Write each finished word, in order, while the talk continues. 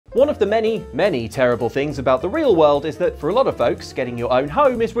One of the many terrible things about the real world is that for a lot of folks, getting your own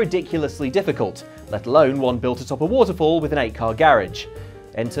home is ridiculously difficult, let alone one built atop a waterfall with an 8-car garage.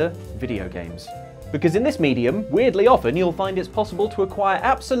 Enter video games. Because in this medium, weirdly often you'll find it's possible to acquire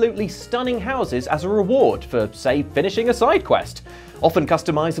absolutely stunning houses as a reward for, say, finishing a side quest. Often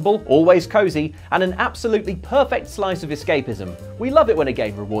customizable, always cozy, and an absolutely perfect slice of escapism. We love it when a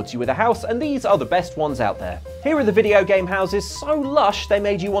game rewards you with a house, and these are the best ones out there. Here are the video game houses so lush they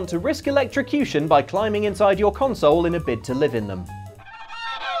made you want to risk electrocution by climbing inside your console in a bid to live in them.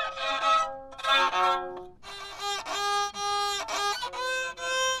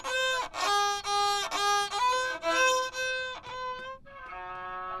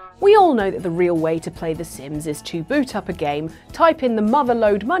 We all know that the real way to play The Sims is to boot up a game, type in the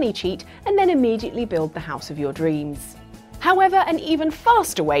motherload money cheat, and then immediately build the house of your dreams. However, an even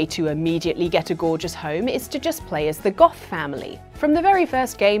faster way to immediately get a gorgeous home is to just play as the Goth family. From the very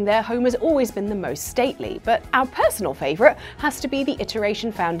first game, their home has always been the most stately, but our personal favourite has to be the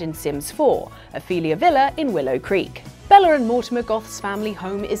iteration found in Sims 4, Ophelia Villa in Willow Creek. Bella and Mortimer Goth's family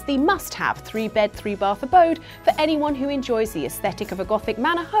home is the must-have 3-bed, 3-bath abode for anyone who enjoys the aesthetic of a Gothic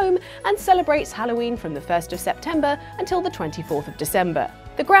manor home and celebrates Halloween from the 1st of September until the 24th of December.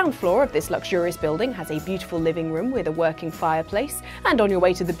 The ground floor of this luxurious building has a beautiful living room with a working fireplace, and on your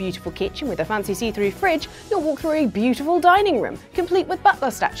way to the beautiful kitchen with a fancy see-through fridge, you'll walk through a beautiful dining room, complete with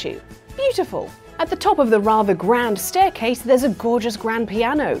butler statue. Beautiful! At the top of the rather grand staircase, there's a gorgeous grand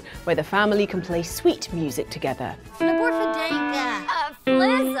piano, where the family can play sweet music together.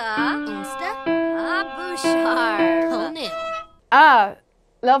 Ah,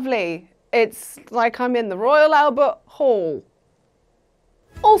 lovely. It's like I'm in the Royal Albert Hall.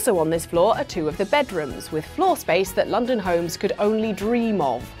 Also on this floor are 2 of the bedrooms, with floor space that London homes could only dream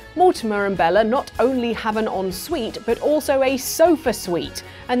of. Mortimer and Bella not only have an ensuite, but also a sofa suite,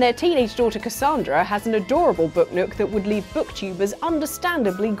 and their teenage daughter Cassandra has an adorable book nook that would leave booktubers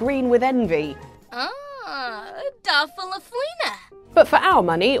understandably green with envy. But for our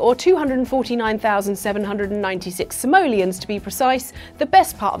money, or 249,796 simoleons to be precise, the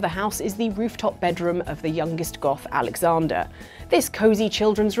best part of the house is the rooftop bedroom of the youngest Goth, Alexander. This cosy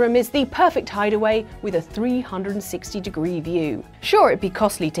children's room is the perfect hideaway with a 360-degree view. Sure, it'd be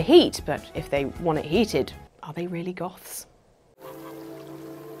costly to heat, but if they want it heated, are they really Goths?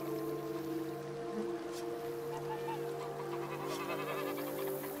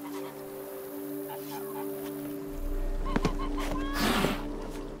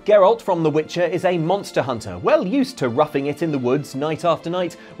 Geralt from The Witcher is a monster hunter, well used to roughing it in the woods night after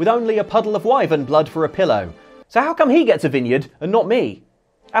night with only a puddle of wyvern blood for a pillow. So how come he gets a vineyard and not me?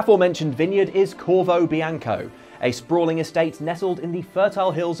 Aforementioned vineyard is Corvo Bianco, a sprawling estate nestled in the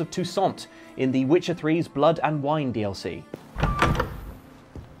fertile hills of Toussaint in The Witcher 3's Blood and Wine DLC.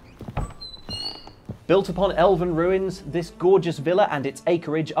 Built upon elven ruins, this gorgeous villa and its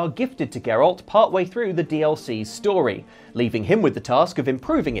acreage are gifted to Geralt partway through the DLC's story, leaving him with the task of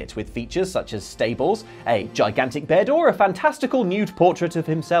improving it with features such as stables, a gigantic bed, or a fantastical nude portrait of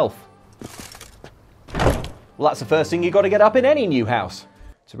himself. Well, that's the first thing you got to get up in any new house.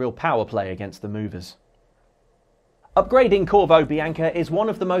 It's a real power play against the movers. Upgrading Corvo Bianca is one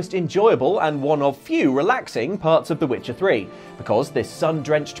of the most enjoyable and one of few relaxing parts of The Witcher 3, because this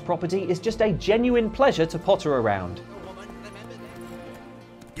sun-drenched property is just a genuine pleasure to potter around.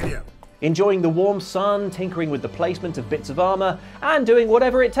 Enjoying the warm sun, tinkering with the placement of bits of armour, and doing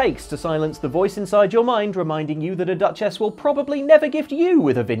whatever it takes to silence the voice inside your mind reminding you that a duchess will probably never gift you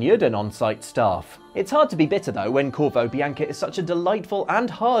with a vineyard and on-site staff. It's hard to be bitter though when Corvo Bianca is such a delightful and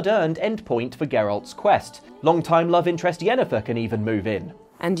hard-earned endpoint for Geralt's quest. Long-time love interest Yennefer can even move in.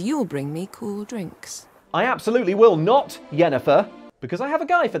 And you'll bring me cool drinks. I absolutely will not, Yennefer, because I have a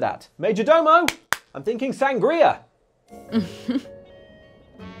guy for that. Major Domo, I'm thinking sangria.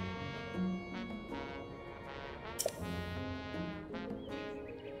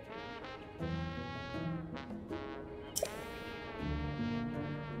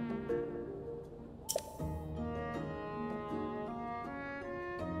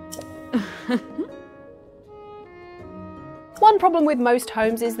 One problem with most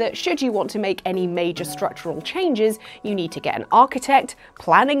homes is that should you want to make any major structural changes, you need to get an architect,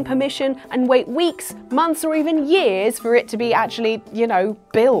 planning permission, and wait weeks, months, or even years for it to be actually,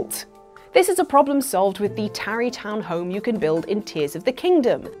 built. This is a problem solved with the Tarrytown home you can build in Tears of the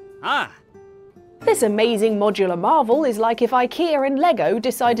Kingdom. This amazing modular marvel is like if IKEA and Lego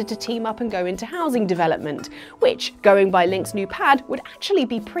decided to team up and go into housing development, which, going by Link's new pad, would actually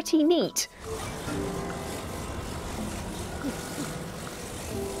be pretty neat.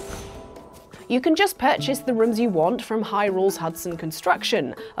 You can just purchase the rooms you want from Hyrule's Hudson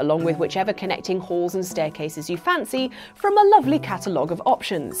Construction, along with whichever connecting halls and staircases you fancy from a lovely catalogue of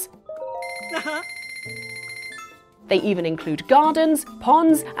options. They even include gardens,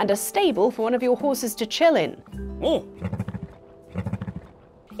 ponds, and a stable for one of your horses to chill in.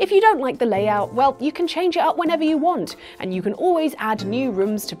 If you don't like the layout, well, you can change it up whenever you want, and you can always add new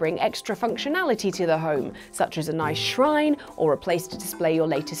rooms to bring extra functionality to the home, such as a nice shrine or a place to display your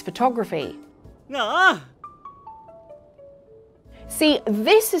latest photography. See,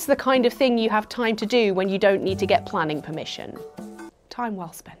 this is the kind of thing you have time to do when you don't need to get planning permission. Time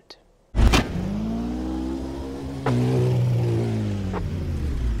well spent.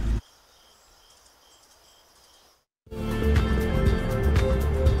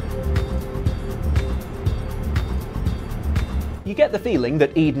 You get the feeling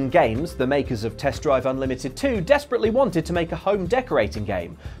that Eden Games, the makers of Test Drive Unlimited 2, desperately wanted to make a home decorating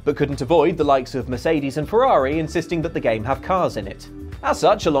game, but couldn't avoid the likes of Mercedes and Ferrari insisting that the game have cars in it. As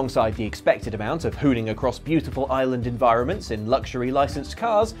such, alongside the expected amount of hooning across beautiful island environments in luxury licensed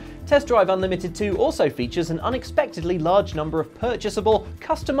cars, Test Drive Unlimited 2 also features an unexpectedly large number of purchasable,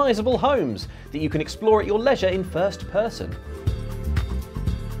 customizable homes that you can explore at your leisure in first person.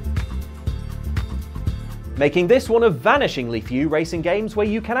 Making this one of vanishingly few racing games where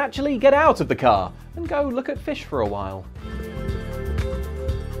you can actually get out of the car and go look at fish for a while.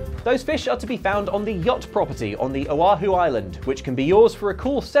 Those fish are to be found on the yacht property on the Oahu Island, which can be yours for a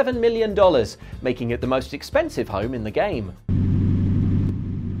cool $7 million, making it the most expensive home in the game.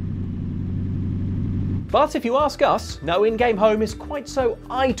 But if you ask us, no in-game home is quite so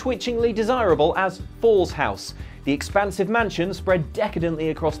eye-twitchingly desirable as Falls House, the expansive mansion spread decadently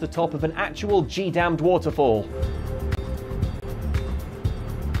across the top of an actual G-damned waterfall.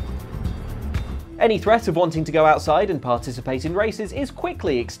 Any threat of wanting to go outside and participate in races is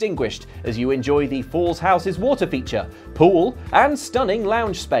quickly extinguished as you enjoy the Falls House's water feature, pool, and stunning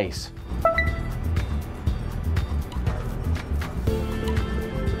lounge space.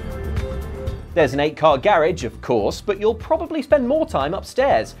 There's an 8-car garage, of course, but you'll probably spend more time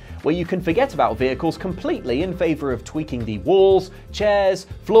upstairs, where you can forget about vehicles completely in favour of tweaking the walls, chairs,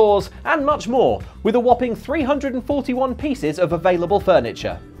 floors, and much more, with a whopping 341 pieces of available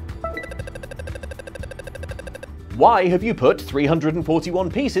furniture. Why have you put 341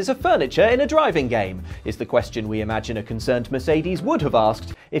 pieces of furniture in a driving game? Is the question we imagine a concerned Mercedes would have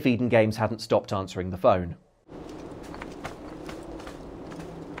asked if Eden Games hadn't stopped answering the phone.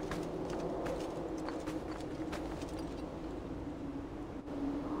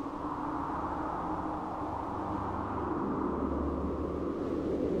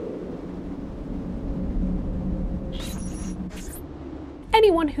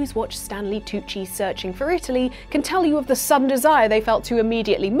 Anyone who's watched Stanley Tucci's Searching for Italy can tell you of the sudden desire they felt to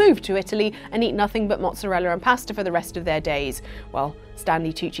immediately move to Italy and eat nothing but mozzarella and pasta for the rest of their days. Well,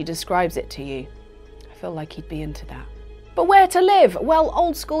 Stanley Tucci describes it to you. I feel like he'd be into that. But where to live? Well,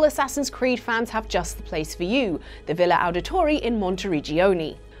 old school Assassin's Creed fans have just the place for you, the Villa Auditori in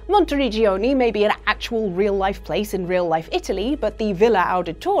Monteriggioni. Monteriggioni may be an actual real-life place in real-life Italy, but the Villa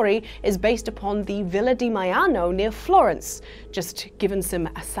Auditori is based upon the Villa di Maiano near Florence, just given some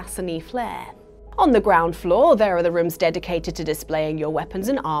assassiny flair. On the ground floor, there are the rooms dedicated to displaying your weapons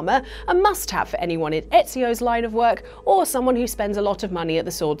and armour, a must-have for anyone in Ezio's line of work or someone who spends a lot of money at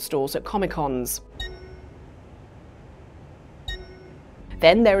the sword stores at Comic-Cons.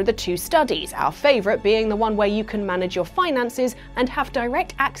 Then there are the two studies, our favourite being the one where you can manage your finances and have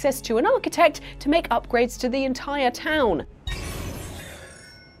direct access to an architect to make upgrades to the entire town.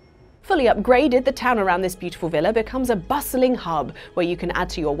 Fully upgraded, the town around this beautiful villa becomes a bustling hub where you can add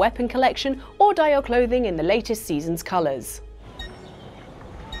to your weapon collection or dye your clothing in the latest season's colours.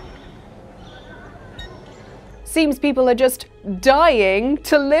 Seems people are just dying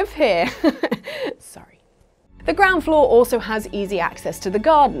to live here. Sorry. The ground floor also has easy access to the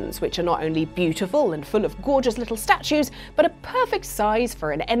gardens, which are not only beautiful and full of gorgeous little statues, but a perfect size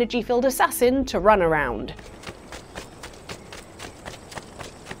for an energy-filled assassin to run around.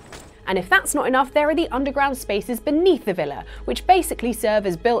 And if that's not enough, there are the underground spaces beneath the villa, which basically serve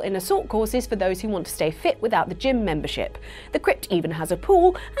as built-in assault courses for those who want to stay fit without the gym membership. The crypt even has a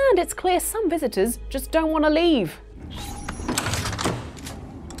pool, and it's clear some visitors just don't want to leave.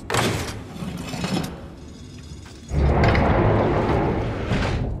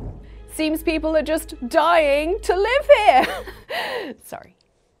 Seems people are just dying to live here. Sorry.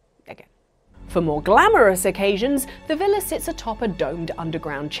 Again. For more glamorous occasions, the villa sits atop a domed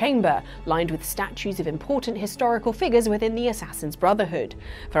underground chamber, lined with statues of important historical figures within the Assassin's Brotherhood.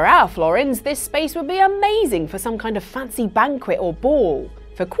 For our Florins, this space would be amazing for some kind of fancy banquet or ball.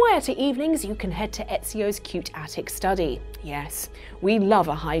 For quieter evenings, you can head to Ezio's cute attic study. Yes, we love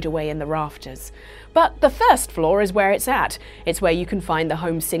a hideaway in the rafters. But the first floor is where it's at. It's where you can find the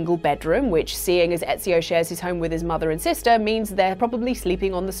home's single bedroom, which, seeing as Ezio shares his home with his mother and sister, means they're probably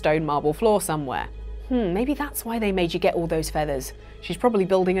sleeping on the stone marble floor somewhere. Maybe that's why they made you get all those feathers. She's probably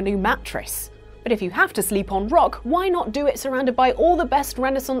building a new mattress. But if you have to sleep on rock, why not do it surrounded by all the best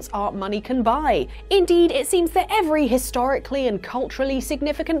Renaissance art money can buy? Indeed, it seems that every historically and culturally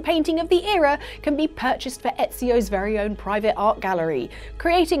significant painting of the era can be purchased for Ezio's very own private art gallery,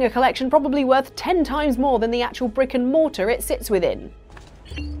 creating a collection probably worth 10 times more than the actual brick and mortar it sits within.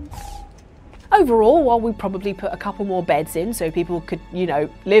 Overall, while we probably put a couple more beds in so people could,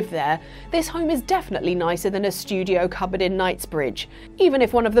 live there, this home is definitely nicer than a studio cupboard in Knightsbridge, even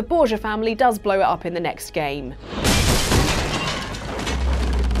if one of the Borgia family does blow it up in the next game.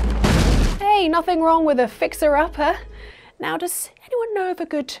 Hey, nothing wrong with a fixer-upper. Now, does anyone know of a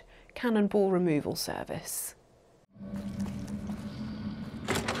good cannonball removal service?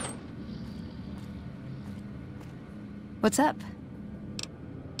 What's up?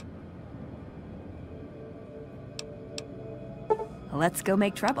 Let's go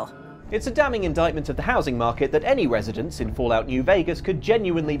make trouble. It's a damning indictment of the housing market that any residence in Fallout New Vegas could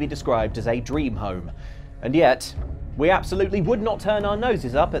genuinely be described as a dream home. And yet, we absolutely would not turn our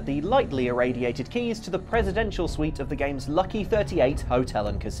noses up at the lightly irradiated keys to the presidential suite of the game's Lucky 38 Hotel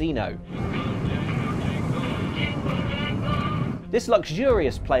and Casino. This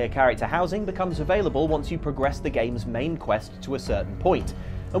luxurious player character housing becomes available once you progress the game's main quest to a certain point.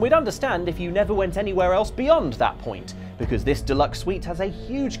 And we'd understand if you never went anywhere else beyond that point, because this deluxe suite has a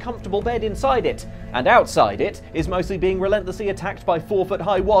huge comfortable bed inside it, and outside it is mostly being relentlessly attacked by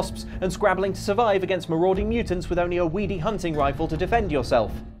 4-foot-high wasps and scrabbling to survive against marauding mutants with only a weedy hunting rifle to defend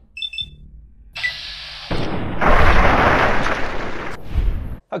yourself.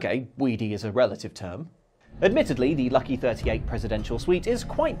 Okay, weedy is a relative term. Admittedly, the Lucky 38 presidential suite is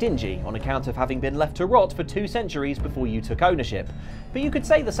quite dingy on account of having been left to rot for 2 centuries before you took ownership. But you could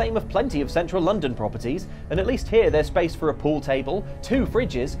say the same of plenty of central London properties, and at least here there's space for a pool table, 2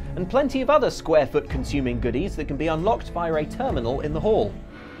 fridges, and plenty of other square-foot consuming goodies that can be unlocked via a terminal in the hall.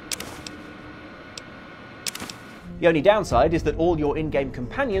 The only downside is that all your in-game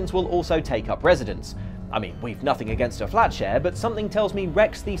companions will also take up residence. I mean, we've nothing against a flat share, but something tells me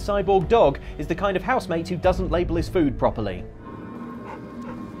Rex the cyborg dog is the kind of housemate who doesn't label his food properly.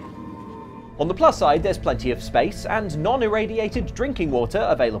 On the plus side, there's plenty of space and non-irradiated drinking water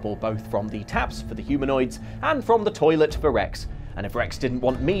available both from the taps for the humanoids and from the toilet for Rex. And if Rex didn't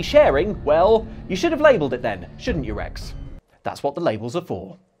want me sharing, well, you should have labelled it then, shouldn't you, Rex? That's what the labels are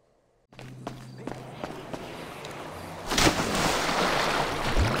for.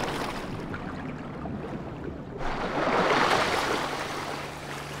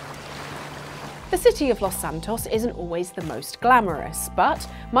 The city of Los Santos isn't always the most glamorous, but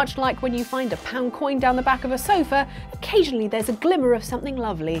much like when you find a pound coin down the back of a sofa, occasionally there's a glimmer of something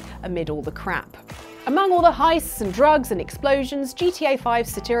lovely amid all the crap. Among all the heists and drugs and explosions, GTA 5's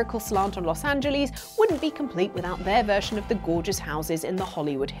satirical slant on Los Angeles wouldn't be complete without their version of the gorgeous houses in the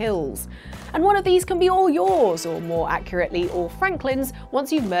Hollywood Hills. And one of these can be all yours, or more accurately, all Franklin's,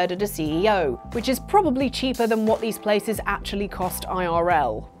 once you've murdered a CEO, which is probably cheaper than what these places actually cost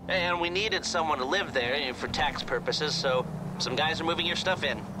IRL. And we needed someone to live there for tax purposes, so some guys are moving your stuff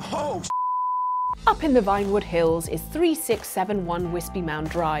in. Oh, Up in the Vinewood Hills is 3671 Wispy Mound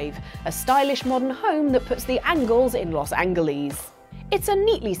Drive, a stylish modern home that puts the angles in Los Angeles. It's a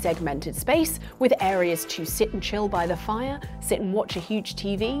neatly segmented space, with areas to sit and chill by the fire, sit and watch a huge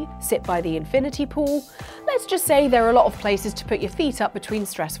TV, sit by the infinity pool. Let's just say there are a lot of places to put your feet up between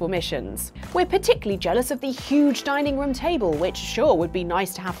stressful missions. We're particularly jealous of the huge dining room table, which sure would be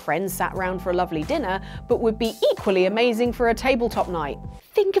nice to have friends sat round for a lovely dinner, but would be equally amazing for a tabletop night.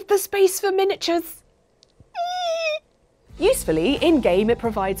 Think of the space for miniatures! Usefully, in-game it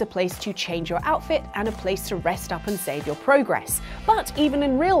provides a place to change your outfit and a place to rest up and save your progress. But even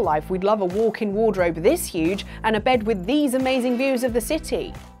in real life, we'd love a walk-in wardrobe this huge and a bed with these amazing views of the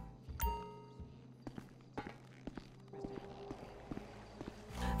city.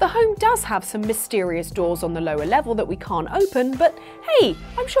 The home does have some mysterious doors on the lower level that we can't open, but hey,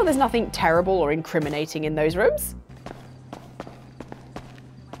 I'm sure there's nothing terrible or incriminating in those rooms.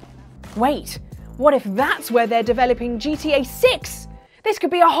 Wait. What if that's where they're developing GTA 6? This could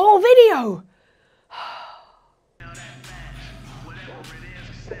be a whole video!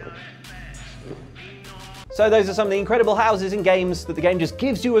 So those are some of the incredible houses and games that the game just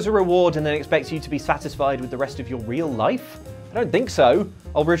gives you as a reward and then expects you to be satisfied with the rest of your real life? I don't think so.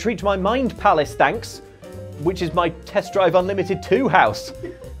 I'll retreat to my mind palace, thanks. which is my Test Drive Unlimited 2 house.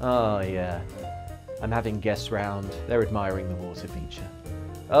 Oh yeah, I'm having guests round. They're admiring the water feature.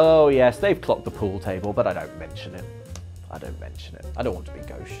 Oh yes, they've clocked the pool table, but I don't mention it. I don't mention it. I don't want to be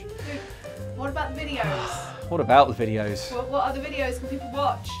gauche. What about the videos? What about the videos? What other videos can people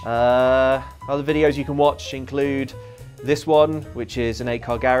watch? Other videos you can watch include this one, which is an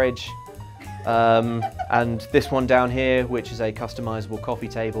 8-car garage, and this one down here, which is a customizable coffee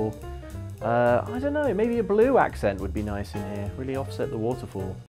table. I don't know, maybe a blue accent would be nice in here, really offset the waterfall.